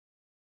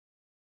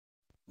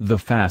The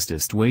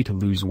fastest way to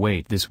lose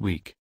weight this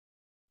week.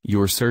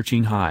 You're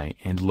searching high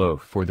and low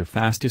for the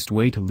fastest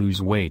way to lose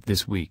weight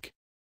this week.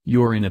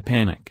 You're in a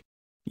panic.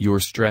 You're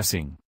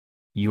stressing.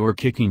 You're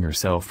kicking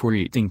yourself for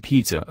eating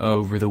pizza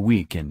over the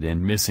weekend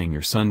and missing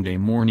your Sunday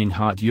morning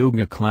hot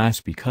yoga class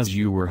because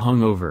you were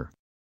hungover.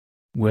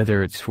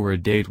 Whether it's for a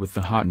date with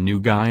the hot new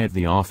guy at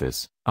the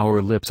office,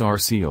 our lips are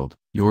sealed,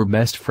 your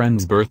best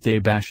friend's birthday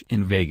bash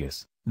in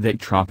Vegas, that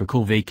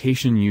tropical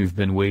vacation you've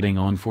been waiting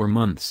on for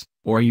months,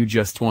 or you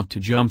just want to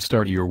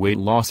jumpstart your weight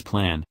loss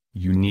plan,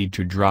 you need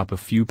to drop a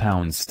few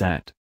pounds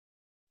stat.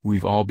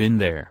 We've all been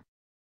there.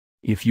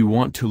 If you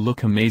want to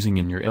look amazing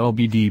in your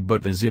LBD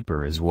but the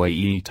zipper is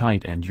wayyyy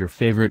tight and your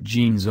favorite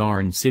jeans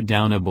aren't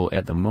sit-downable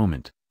at the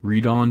moment,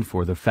 read on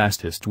for the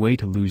fastest way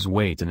to lose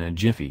weight in a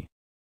jiffy.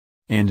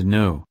 And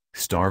no,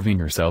 starving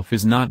yourself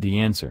is not the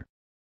answer.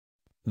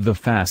 The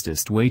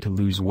fastest way to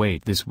lose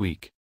weight this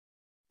week.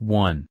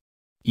 1.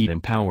 Eat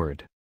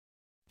empowered.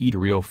 Eat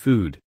real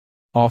food.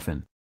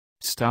 Often.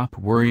 Stop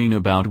worrying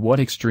about what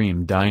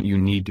extreme diet you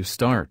need to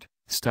start,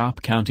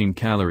 stop counting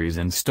calories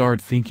and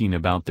start thinking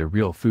about the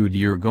real food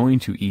you're going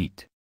to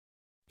eat.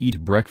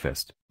 Eat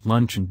breakfast,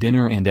 lunch and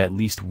dinner and at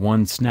least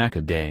one snack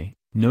a day,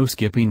 no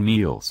skipping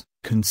meals,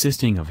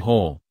 consisting of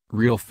whole,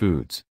 real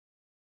foods.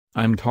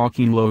 I'm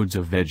talking loads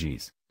of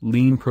veggies,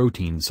 lean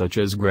proteins such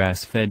as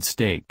grass-fed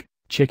steak,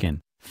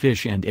 chicken,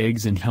 fish and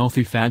eggs and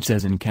healthy fats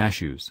as in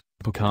cashews,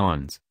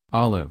 pecans,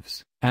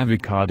 olives,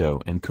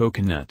 avocado and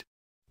coconut.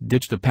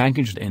 Ditch the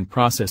packaged and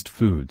processed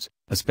foods,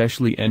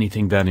 especially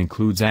anything that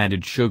includes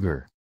added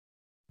sugar.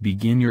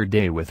 Begin your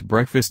day with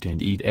breakfast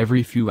and eat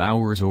every few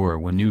hours or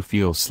when you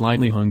feel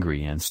slightly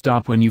hungry and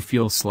stop when you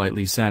feel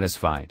slightly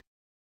satisfied.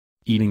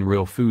 Eating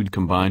real food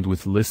combined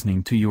with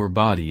listening to your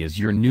body is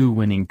your new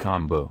winning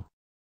combo.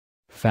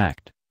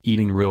 Fact: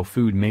 eating real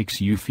food makes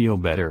you feel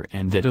better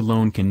and that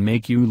alone can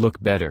make you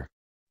look better.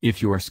 If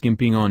you're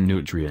skimping on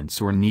nutrients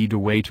or need a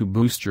way to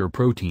boost your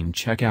protein,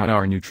 check out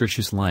our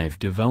Nutritious Life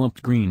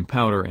developed green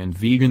powder and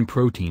vegan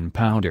protein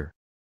powder.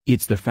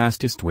 It's the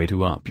fastest way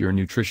to up your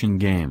nutrition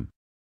game.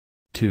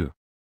 2.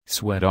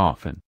 Sweat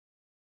often.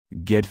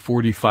 Get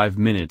 45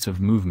 minutes of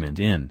movement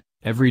in,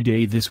 every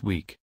day this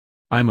week.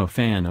 I'm a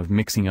fan of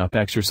mixing up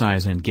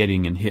exercise and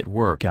getting in HIIT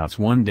workouts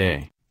one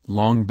day,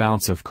 long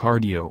bouts of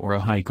cardio or a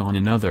hike on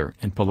another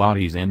and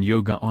Pilates and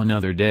yoga on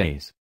other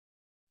days.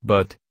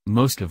 But,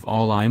 most of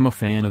all, I'm a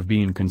fan of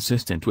being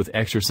consistent with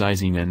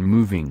exercising and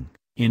moving,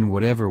 in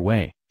whatever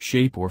way,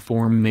 shape or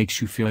form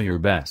makes you feel your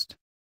best.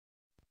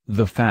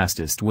 The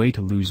fastest way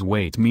to lose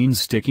weight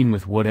means sticking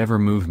with whatever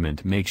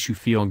movement makes you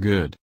feel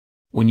good.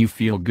 When you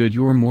feel good,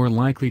 you're more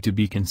likely to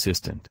be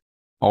consistent.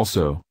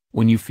 Also,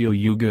 when you feel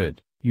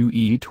good, you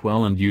eat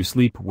well and you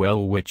sleep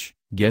well, which,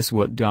 guess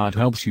what?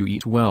 Helps you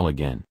eat well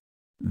again.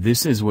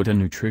 This is what a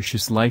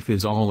nutritious life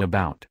is all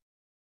about.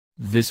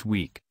 This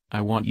week, I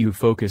want you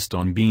focused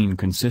on being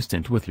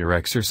consistent with your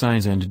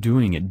exercise and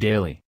doing it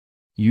daily.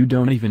 You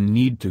don't even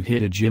need to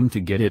hit a gym to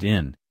get it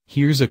in.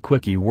 Here's a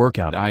quickie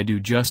workout I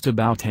do just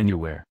about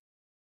anywhere.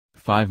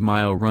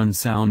 5-mile run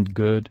sound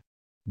good?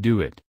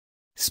 Do it.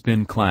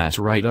 Spin class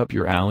right up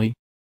your alley?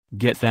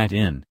 Get that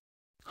in.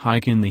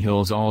 Hike in the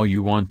hills all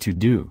you want to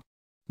do?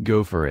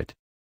 Go for it.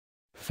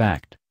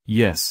 Fact: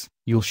 yes,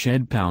 you'll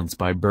shed pounds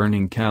by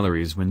burning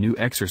calories when you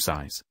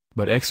exercise.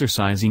 But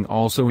exercising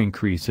also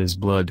increases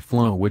blood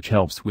flow, which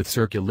helps with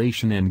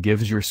circulation and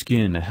gives your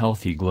skin a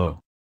healthy glow.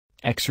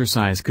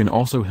 Exercise can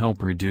also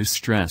help reduce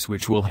stress,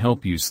 which will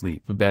help you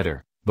sleep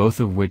better,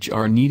 both of which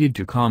are needed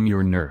to calm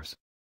your nerves.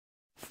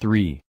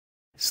 3.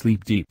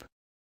 Sleep deep.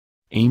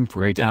 Aim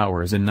for 8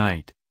 hours a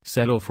night,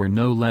 settle for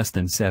no less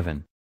than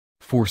 7.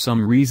 For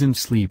some reason,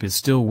 sleep is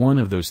still one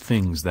of those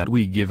things that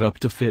we give up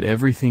to fit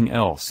everything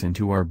else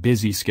into our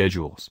busy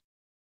schedules.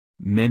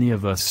 Many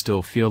of us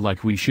still feel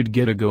like we should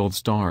get a gold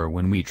star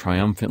when we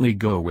triumphantly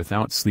go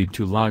without sleep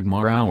to log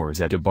more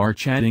hours at a bar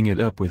chatting it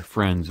up with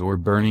friends or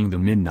burning the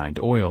midnight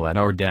oil at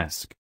our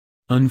desk.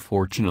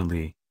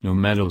 Unfortunately, no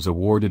medals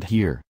awarded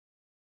here.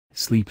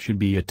 Sleep should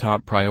be a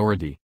top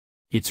priority.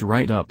 It's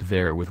right up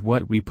there with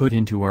what we put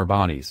into our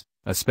bodies,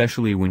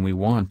 especially when we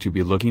want to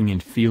be looking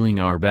and feeling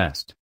our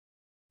best.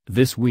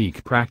 This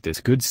week,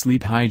 practice good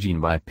sleep hygiene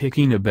by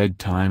picking a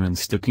bedtime and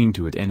sticking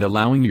to it and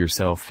allowing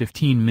yourself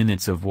 15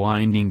 minutes of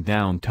winding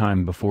down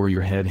time before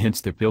your head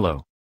hits the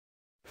pillow.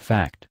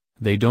 Fact: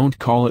 they don't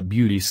call it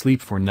beauty sleep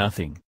for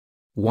nothing.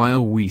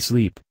 While we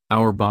sleep,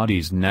 our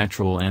body's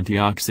natural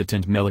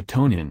antioxidant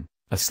melatonin,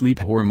 a sleep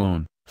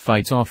hormone,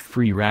 fights off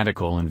free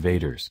radical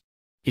invaders.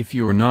 If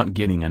you're not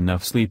getting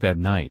enough sleep at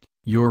night,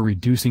 you're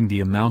reducing the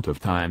amount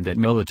of time that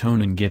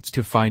melatonin gets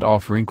to fight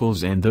off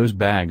wrinkles, and those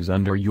bags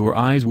under your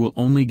eyes will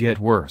only get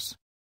worse.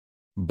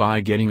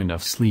 By getting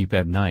enough sleep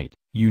at night,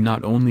 you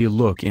not only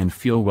look and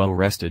feel well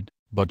rested,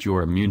 but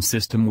your immune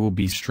system will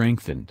be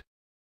strengthened.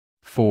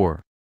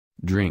 4.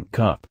 Drink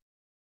cup.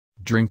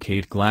 Drink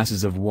 8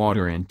 glasses of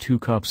water and 2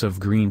 cups of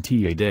green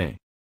tea a day.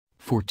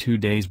 For 2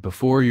 days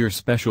before your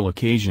special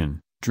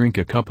occasion, drink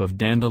a cup of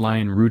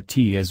dandelion root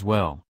tea as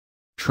well.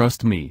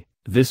 Trust me,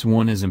 this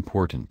one is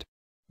important.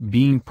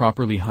 Being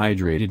properly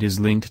hydrated is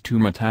linked to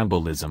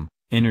metabolism,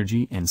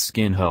 energy and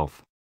skin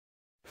health.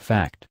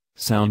 Fact: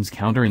 sounds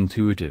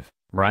counterintuitive,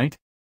 right?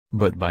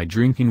 But by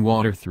drinking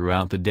water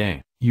throughout the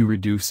day, you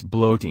reduce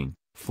bloating,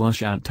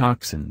 flush out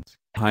toxins,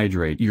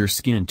 hydrate your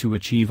skin to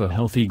achieve a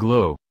healthy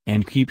glow,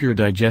 and keep your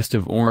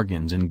digestive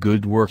organs in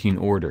good working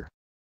order.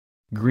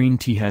 Green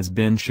tea has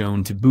been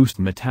shown to boost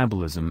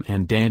metabolism,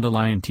 and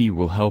dandelion tea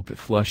will help it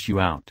flush you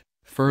out,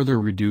 further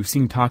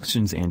reducing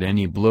toxins and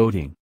any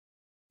bloating.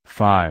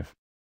 5.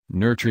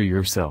 Nurture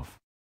yourself.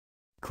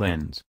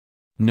 Cleanse.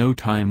 No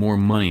time or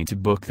money to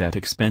book that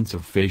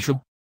expensive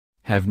facial?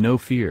 Have no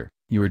fear,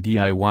 your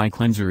DIY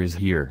cleanser is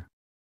here.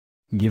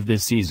 Give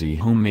this easy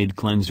homemade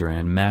cleanser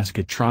and mask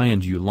a try,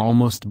 and you'll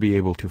almost be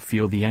able to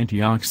feel the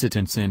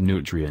antioxidants and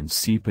nutrients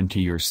seep into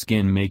your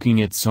skin, making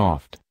it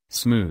soft,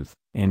 smooth,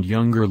 and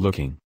younger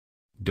looking.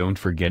 Don't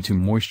forget to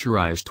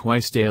moisturize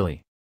twice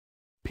daily.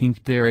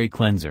 Pink Dairy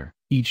Cleanser.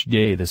 Each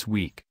day this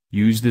week,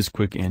 use this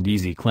quick and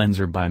easy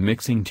cleanser by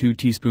mixing 2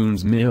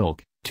 teaspoons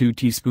milk, 2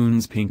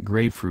 teaspoons pink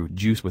grapefruit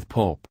juice with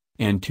pulp,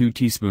 and 2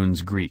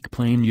 teaspoons Greek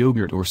plain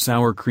yogurt or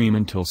sour cream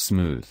until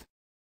smooth.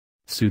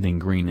 Soothing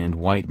Green and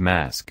White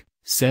Mask.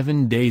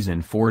 7 days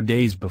and 4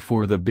 days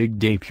before the big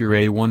day,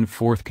 puree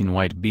 1/4 can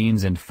white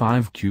beans and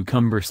 5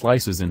 cucumber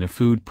slices in a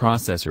food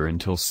processor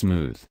until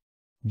smooth.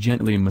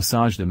 Gently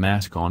massage the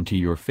mask onto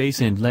your face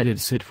and let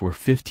it sit for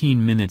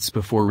 15 minutes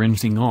before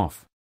rinsing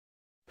off.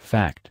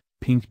 Fact: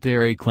 Pink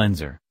Dairy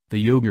Cleanser. The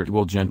yogurt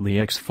will gently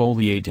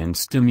exfoliate and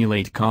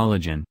stimulate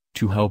collagen,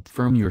 to help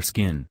firm your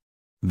skin.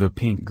 The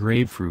pink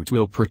grapefruit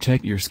will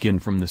protect your skin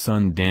from the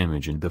sun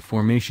damage and the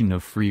formation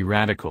of free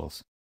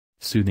radicals.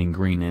 Soothing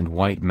Green and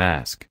White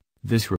Mask. This